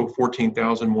ISO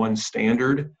 14001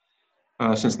 standard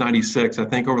since '96, I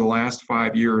think over the last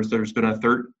 5 years, there's been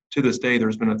to this day,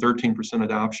 there's been a 13%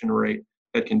 adoption rate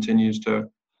that continues to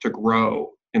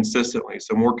grow consistently.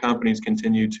 So more companies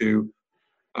continue to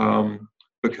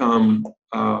become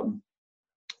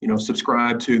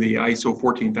subscribe to the ISO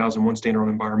 14001 standard on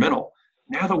environmental.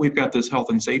 Now that we've got this health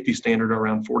and safety standard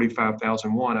around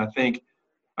 45001, I think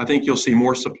you'll see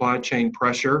more supply chain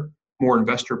pressure, more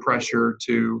investor pressure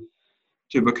to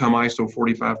become ISO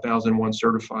 45001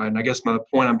 certified. And I guess my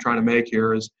point I'm trying to make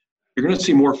here is you're going to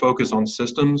see more focus on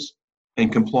systems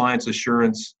and compliance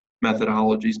assurance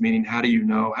methodologies, meaning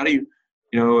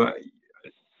you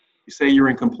say you're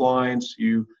in compliance,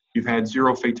 you've had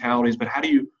 0 fatalities, but how do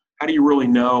you really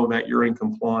know that you're in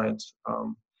compliance?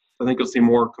 I think you'll see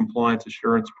more compliance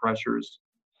assurance pressures.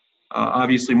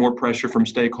 Obviously, more pressure from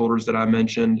stakeholders that I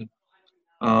mentioned,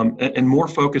 and more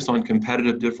focus on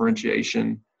competitive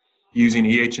differentiation using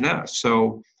EH&S.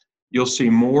 So you'll see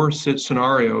more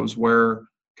scenarios where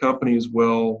companies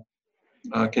will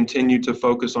continue to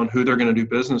focus on who they're going to do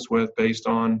business with based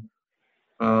on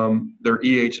their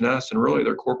EH&S and really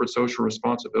their corporate social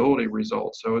responsibility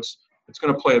results. So it's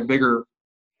going to play a bigger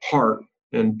part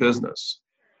in business.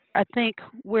 I think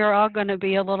we're all going to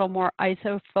be a little more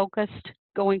ISO focused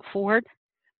going forward.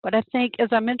 But I think, as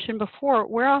I mentioned before,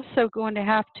 we're also going to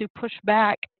have to push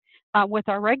back with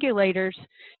our regulators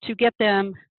to get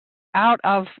them out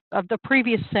of the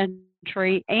previous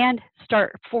century and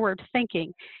start forward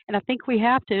thinking. And I think we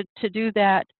have to do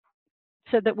that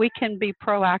so that we can be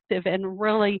proactive and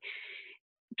really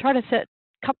try to set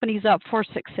companies up for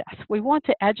success. We want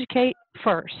to educate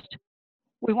first.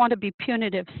 We want to be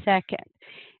punitive second.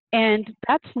 And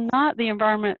that's not the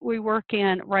environment we work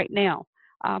in right now.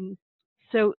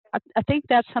 So I think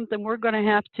that's something we're going to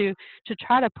have to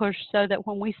try to push so that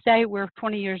when we say we're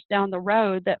 20 years down the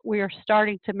road, that we are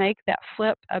starting to make that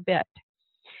flip a bit.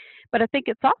 But I think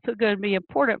it's also going to be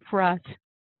important for us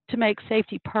to make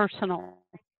safety personal.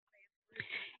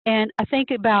 And I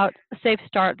think about Safe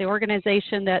Start, the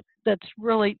organization that's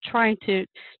really trying to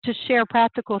share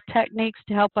practical techniques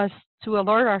to help us to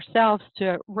alert ourselves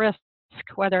to risk,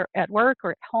 whether at work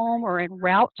or at home or en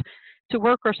route to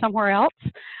work or somewhere else.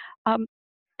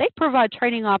 They provide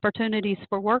training opportunities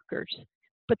for workers,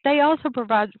 but they also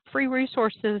provide free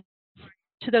resources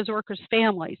to those workers'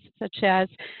 families, such as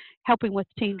helping with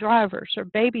teen drivers or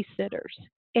babysitters.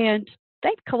 And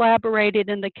they've collaborated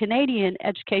in the Canadian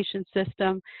education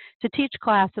system to teach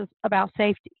classes about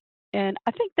safety. And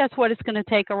I think that's what it's going to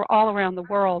take all around the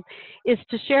world, is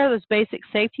to share those basic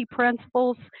safety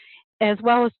principles as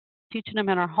well as teaching them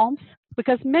in our homes,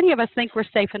 because many of us think we're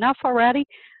safe enough already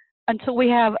until we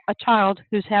have a child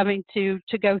who's having to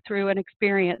go through an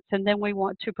experience, and then we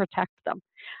want to protect them.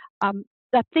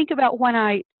 I think about when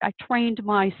I trained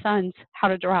my sons how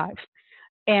to drive,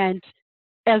 and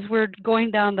as we're going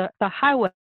down the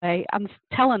highway, I'm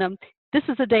telling them, this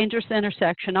is a dangerous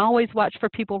intersection. Always watch for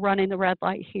people running the red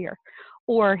light here.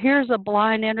 Or here's a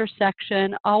blind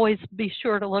intersection. Always be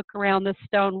sure to look around this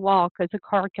stone wall because a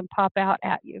car can pop out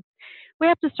at you. We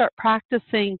have to start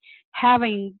practicing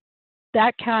having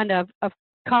that kind of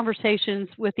conversations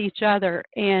with each other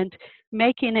and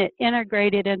making it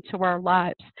integrated into our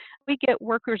lives. We get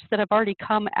workers that have already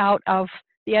come out of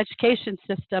the education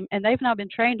system and they've not been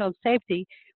trained on safety.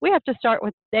 We have to start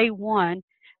with day one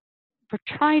for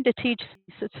trying to teach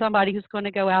somebody who's going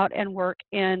to go out and work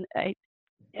in a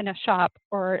shop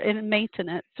or in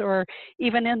maintenance or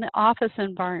even in the office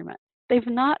environment. They've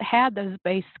not had those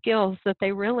base skills that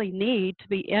they really need to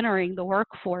be entering the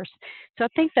workforce. So I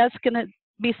think that's going to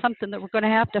be something that we're going to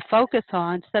have to focus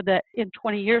on so that in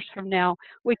 20 years from now,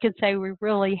 we can say we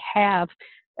really have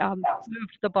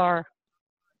moved the bar.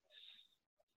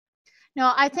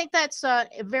 No, I think that's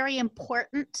very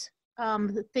important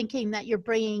thinking that you're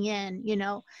bringing in. You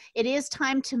know, it is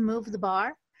time to move the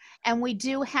bar, and we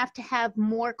do have to have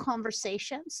more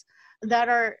conversations that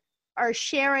are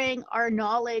sharing our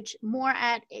knowledge more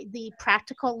at the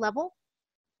practical level,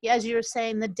 as you're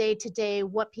saying, the day-to-day,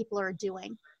 what people are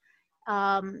doing,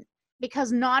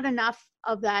 because not enough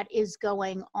of that is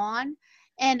going on.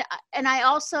 And I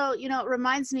also, you know, it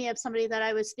reminds me of somebody that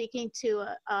I was speaking to,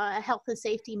 a health and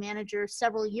safety manager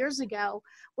several years ago,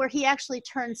 where he actually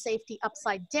turned safety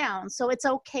upside down. So it's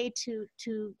okay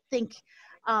to think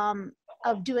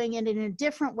of doing it in a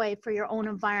different way for your own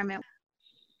environment.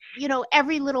 You know,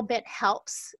 every little bit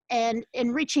helps, and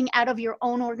in reaching out of your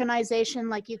own organization,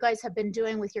 like you guys have been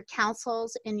doing with your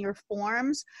councils and your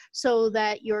forums, so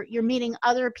that you're meeting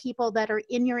other people that are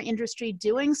in your industry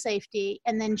doing safety,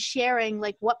 and then sharing,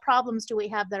 like, what problems do we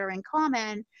have that are in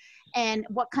common, and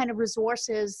what kind of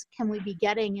resources can we be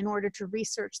getting in order to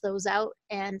research those out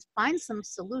and find some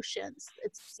solutions.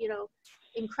 It's, you know,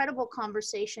 incredible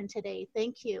conversation today.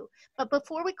 Thank you. But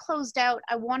before we closed out,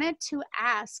 I wanted to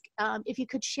ask if you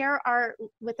could share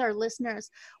with our listeners,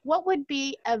 what would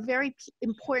be a very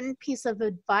important piece of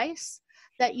advice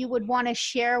that you would want to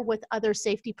share with other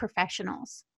safety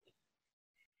professionals?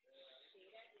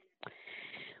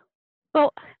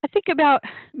 Well, I think about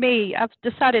me. I've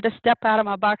decided to step out of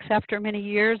my box after many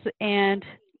years and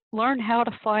learn how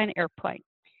to fly an airplane.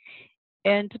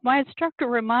 And my instructor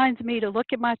reminds me to look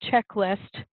at my checklist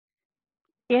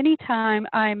anytime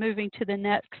I'm moving to the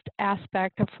next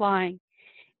aspect of flying.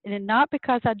 And not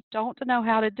because I don't know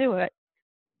how to do it,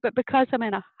 but because I'm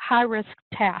in a high-risk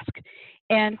task.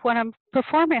 And when I'm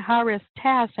performing a high-risk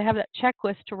task, I have that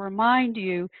checklist to remind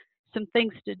you some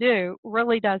things to do.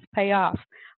 Really does pay off.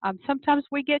 Sometimes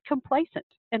we get complacent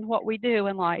in what we do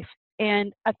in life.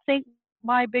 And I think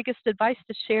my biggest advice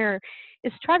to share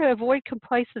is try to avoid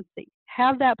complacency.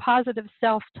 Have that positive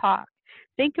self-talk.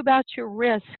 Think about your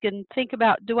risk and think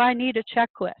about, do I need a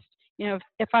checklist? You know,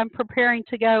 if I'm preparing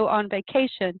to go on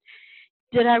vacation,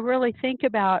 did I really think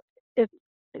about, is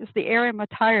the air in my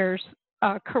tires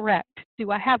correct?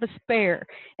 Do I have a spare?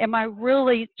 Am I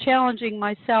really challenging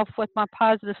myself with my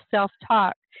positive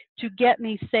self-talk to get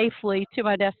me safely to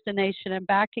my destination and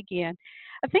back again?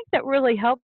 I think that really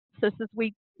helps us as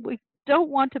we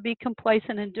don't want to be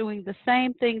complacent in doing the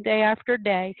same thing day after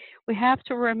day. We have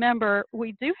to remember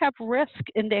we do have risk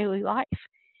in daily life.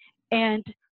 And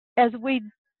as we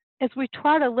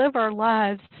try to live our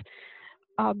lives,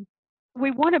 we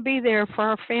want to be there for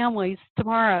our families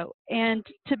tomorrow, and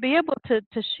to be able to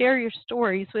share your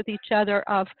stories with each other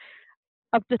of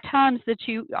the times that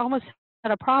you almost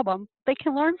had a problem. They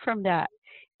can learn from that.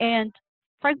 And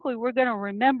frankly, we're going to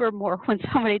remember more when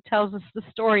somebody tells us the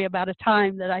story about a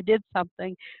time that I did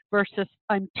something versus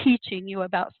I'm teaching you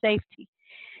about safety.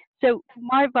 So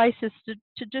my advice is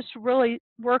to just really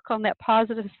work on that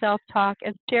positive self-talk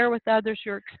and share with others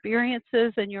your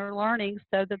experiences and your learnings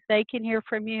so that they can hear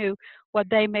from you what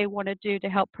they may want to do to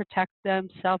help protect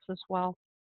themselves as well.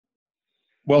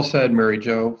 Well said, Mary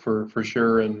Jo, for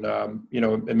sure. And, you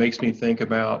know, it makes me think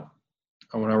about,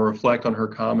 when I reflect on her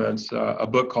comments, a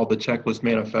book called The Checklist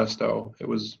Manifesto. It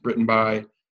was written by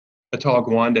Atal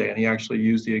Gawande, and he actually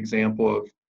used the example of,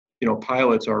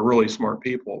 pilots are really smart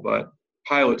people, but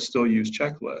pilots still use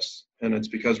checklists, and it's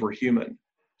because we're human.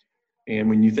 And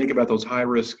when you think about those high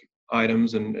risk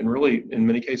items, and really in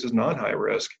many cases non-high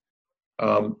risk,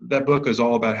 that book is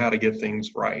all about how to get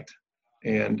things right.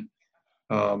 And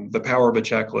the power of a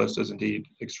checklist is indeed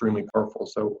extremely powerful.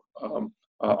 So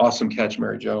awesome catch,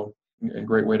 Mary Jo, and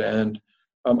great way to end.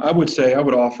 I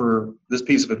would offer this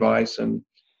piece of advice, and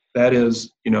that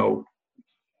is, the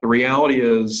reality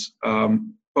is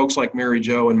folks like Mary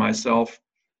Jo and myself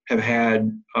have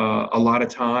had a lot of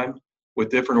time with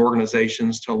different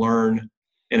organizations to learn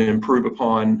and improve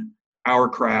upon our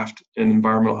craft in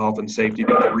environmental health and safety.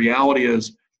 But the reality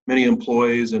is many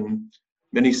employees and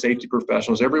many safety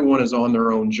professionals, everyone is on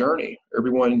their own journey.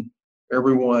 Everyone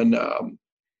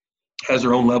has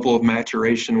their own level of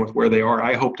maturation with where they are.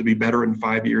 I hope to be better in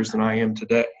 5 years than I am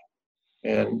today.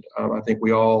 And I think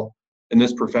we all in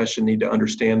this profession need to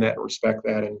understand that and respect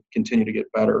that and continue to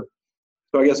get better.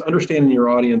 So I guess understanding your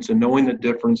audience and knowing the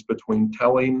difference between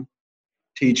telling,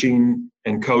 teaching,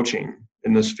 and coaching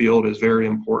in this field is very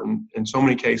important. In so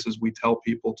many cases, we tell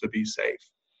people to be safe.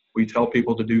 We tell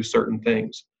people to do certain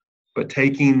things. But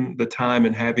taking the time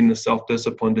and having the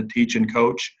self-discipline to teach and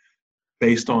coach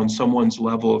based on someone's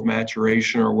level of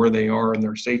maturation or where they are in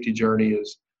their safety journey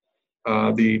is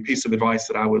the piece of advice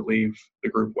that I would leave the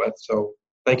group with. So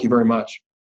thank you very much.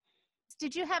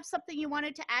 Did you have something you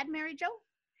wanted to add, Mary Jo?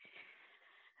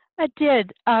 I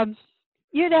did.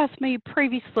 You'd asked me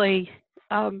previously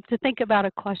to think about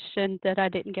a question that I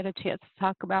didn't get a chance to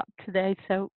talk about today.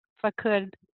 So if I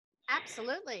could.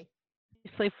 Absolutely.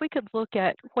 If we could look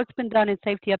at what's been done in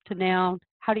safety up to now,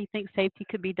 how do you think safety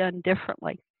could be done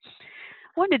differently?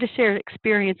 I wanted to share an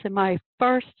experience in my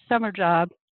first summer job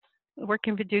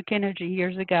working for Duke Energy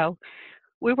years ago.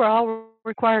 We were all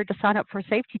required to sign up for a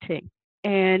safety team.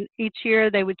 And each year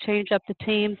they would change up the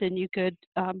teams, and you could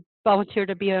volunteer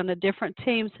to be on a different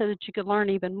team so that you could learn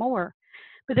even more.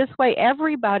 But this way,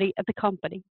 everybody at the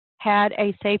company had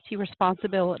a safety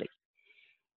responsibility.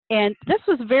 And this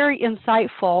was very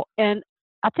insightful, and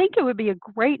I think it would be a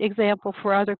great example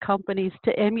for other companies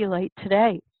to emulate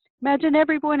today. Imagine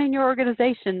everyone in your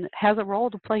organization has a role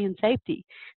to play in safety.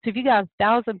 So if you got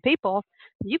 1,000 people,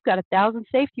 you've got 1,000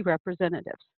 safety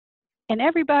representatives. And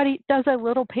everybody does a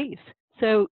little piece.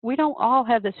 So we don't all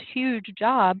have this huge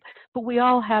job, but we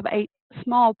all have a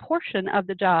small portion of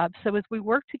the job. So as we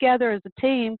work together as a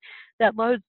team, that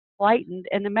load's lightened.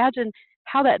 And imagine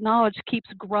how that knowledge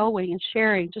keeps growing and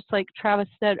sharing, just like Travis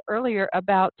said earlier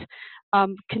about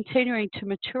continuing to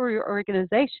mature your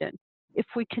organization. If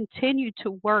we continue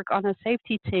to work on a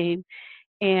safety team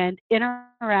and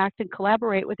interact and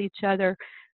collaborate with each other,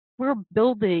 we're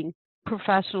building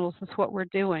professionals is what we're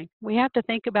doing. We have to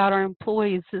think about our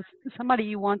employees as somebody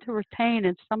you want to retain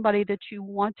and somebody that you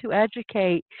want to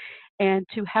educate and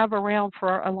to have around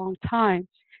for a long time.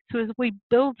 So as we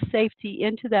build safety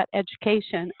into that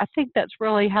education, I think that's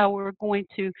really how we're going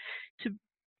to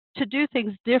do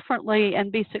things differently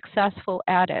and be successful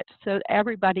at it, so that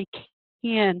everybody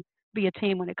can be a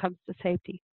team when it comes to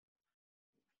safety.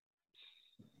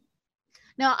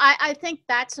 No, I think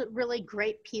that's a really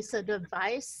great piece of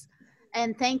advice.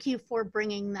 And thank you for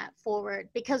bringing that forward,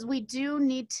 because we do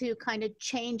need to kind of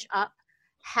change up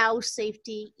how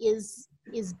safety is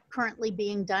currently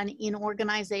being done in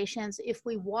organizations. If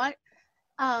we want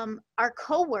our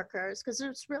coworkers, because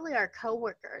it's really our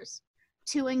coworkers,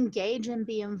 to engage and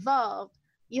be involved,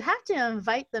 you have to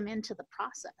invite them into the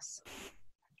process.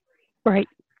 Right.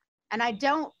 And I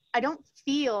don't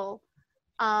feel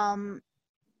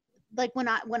like when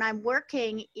I'm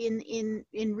working in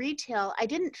retail, I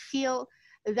didn't feel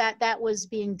that was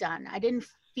being done. I didn't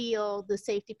feel the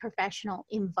safety professional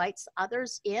invites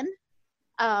others in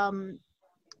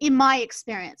my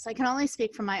experience. I can only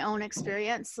speak from my own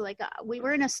experience. Like we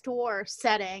were in a store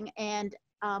setting, and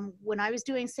when I was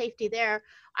doing safety there,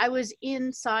 I was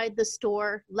inside the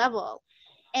store level.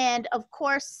 And of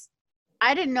course,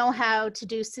 I didn't know how to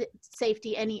do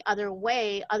safety any other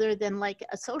way other than like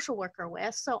a social worker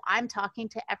with. So I'm talking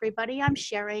to everybody. I'm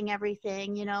sharing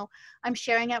everything, I'm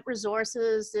sharing out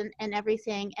resources and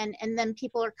everything. And then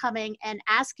people are coming and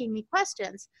asking me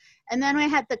questions. And then I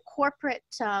had the corporate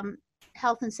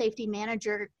health and safety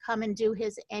manager come and do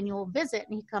his annual visit.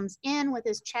 And he comes in with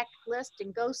his checklist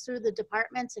and goes through the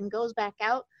departments and goes back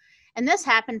out. And this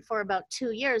happened for about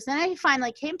 2 years. Then he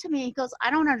finally came to me and he goes, I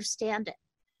don't understand it.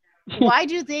 Why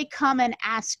do they come and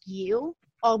ask you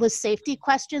all the safety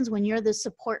questions when you're the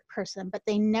support person, but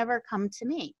they never come to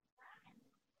me?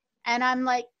 And I'm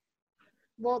like,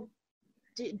 well,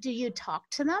 do you talk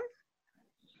to them?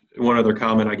 one other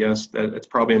comment, I guess, that it's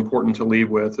probably important to leave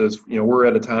with is, we're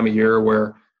at a time of year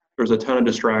where there's a ton of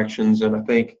distractions. And I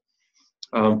think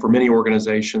for many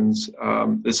organizations,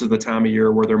 this is the time of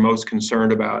year where they're most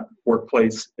concerned about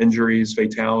workplace injuries,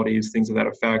 fatalities, things of that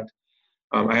effect.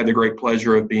 I had the great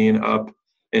pleasure of being up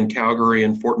in Calgary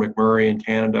and Fort McMurray in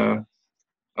Canada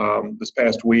this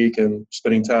past week and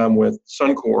spending time with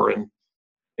Suncor.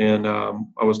 And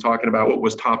I was talking about what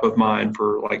was top of mind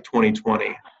for like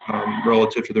 2020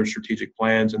 relative to their strategic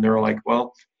plans. And they were like,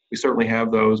 well, we certainly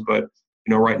have those, but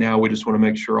right now we just want to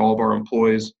make sure all of our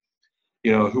employees,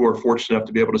 who are fortunate enough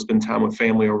to be able to spend time with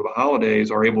family over the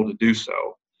holidays are able to do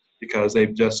so, because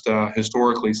they've just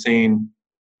historically seen,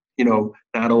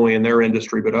 not only in their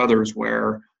industry, but others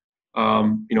where,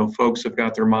 folks have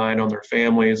got their mind on their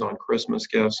families, on Christmas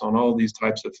gifts, on all these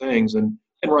types of things. And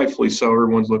rightfully so,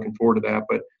 everyone's looking forward to that.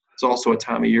 But it's also a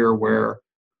time of year where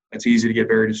it's easy to get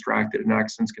very distracted and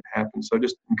accidents can happen. So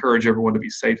just encourage everyone to be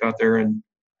safe out there and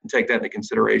take that into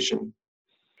consideration.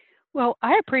 Well,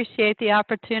 I appreciate the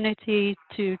opportunity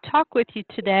to talk with you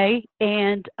today,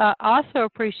 and also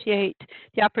appreciate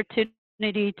the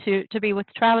opportunity to be with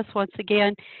Travis once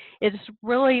again. It's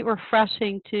really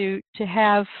refreshing to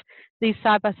have these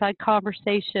side-by-side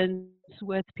conversations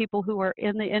with people who are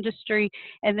in the industry,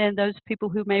 and then those people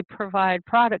who may provide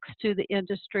products to the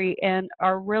industry and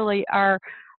are really our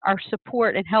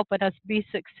support and helping us be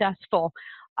successful.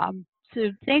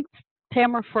 So thanks,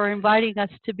 Tamara, for inviting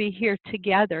us to be here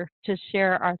together to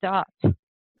share our thoughts.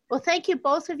 Well, thank you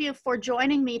both of you for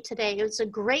joining me today. It was a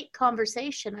great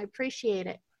conversation. I appreciate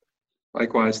it.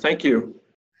 Likewise. Thank you.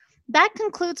 That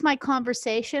concludes my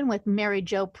conversation with Mary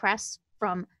Jo Press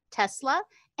from Tesla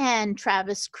and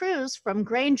Travis Cruz from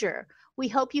Grainger. We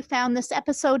hope you found this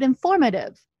episode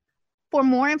informative. For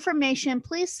more information,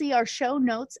 please see our show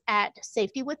notes at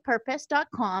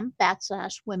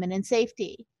safetywithpurpose.com/women in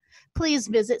safety. Please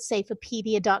visit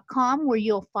safeopedia.com, where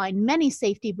you'll find many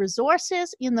safety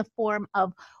resources in the form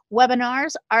of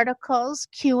webinars, articles,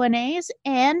 Q&As,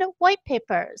 and white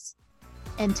papers.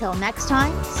 Until next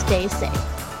time, stay safe.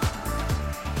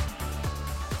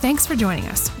 Thanks for joining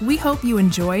us. We hope you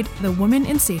enjoyed the Women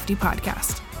in Safety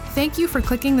podcast. Thank you for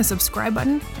clicking the subscribe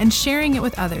button and sharing it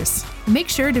with others. Make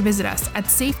sure to visit us at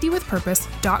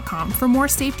safetywithpurpose.com for more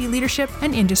safety leadership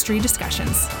and industry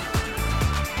discussions.